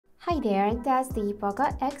Hi there, does the Poco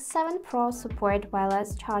X7 Pro support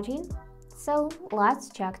wireless charging? So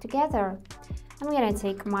let's check together. I'm gonna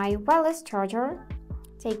take my wireless charger,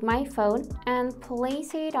 take my phone and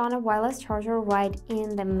place it on a wireless charger right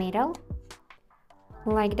in the middle,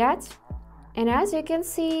 like that. And as you can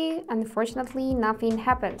see, unfortunately nothing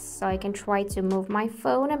happens, so I can try to move my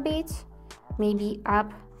phone a bit, maybe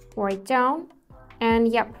up or down, and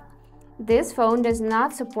yep, this phone does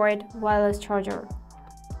not support wireless charger.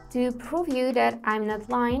 To prove you that I'm not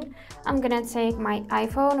lying, I'm gonna take my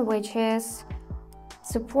iPhone, which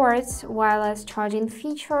supports wireless charging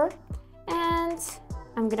feature, and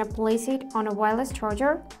I'm gonna place it on a wireless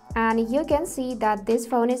charger, and you can see that this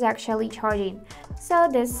phone is actually charging. So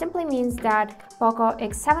this simply means that Poco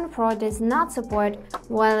X7 Pro does not support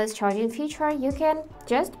wireless charging feature. You can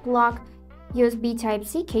just plug USB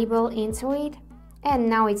Type-C cable into it, and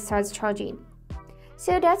now it starts charging.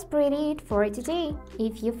 So that's pretty it for today.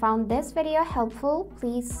 If you found this video helpful,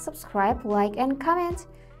 please subscribe, like and comment.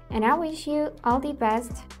 And I wish you all the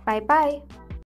best. Bye bye.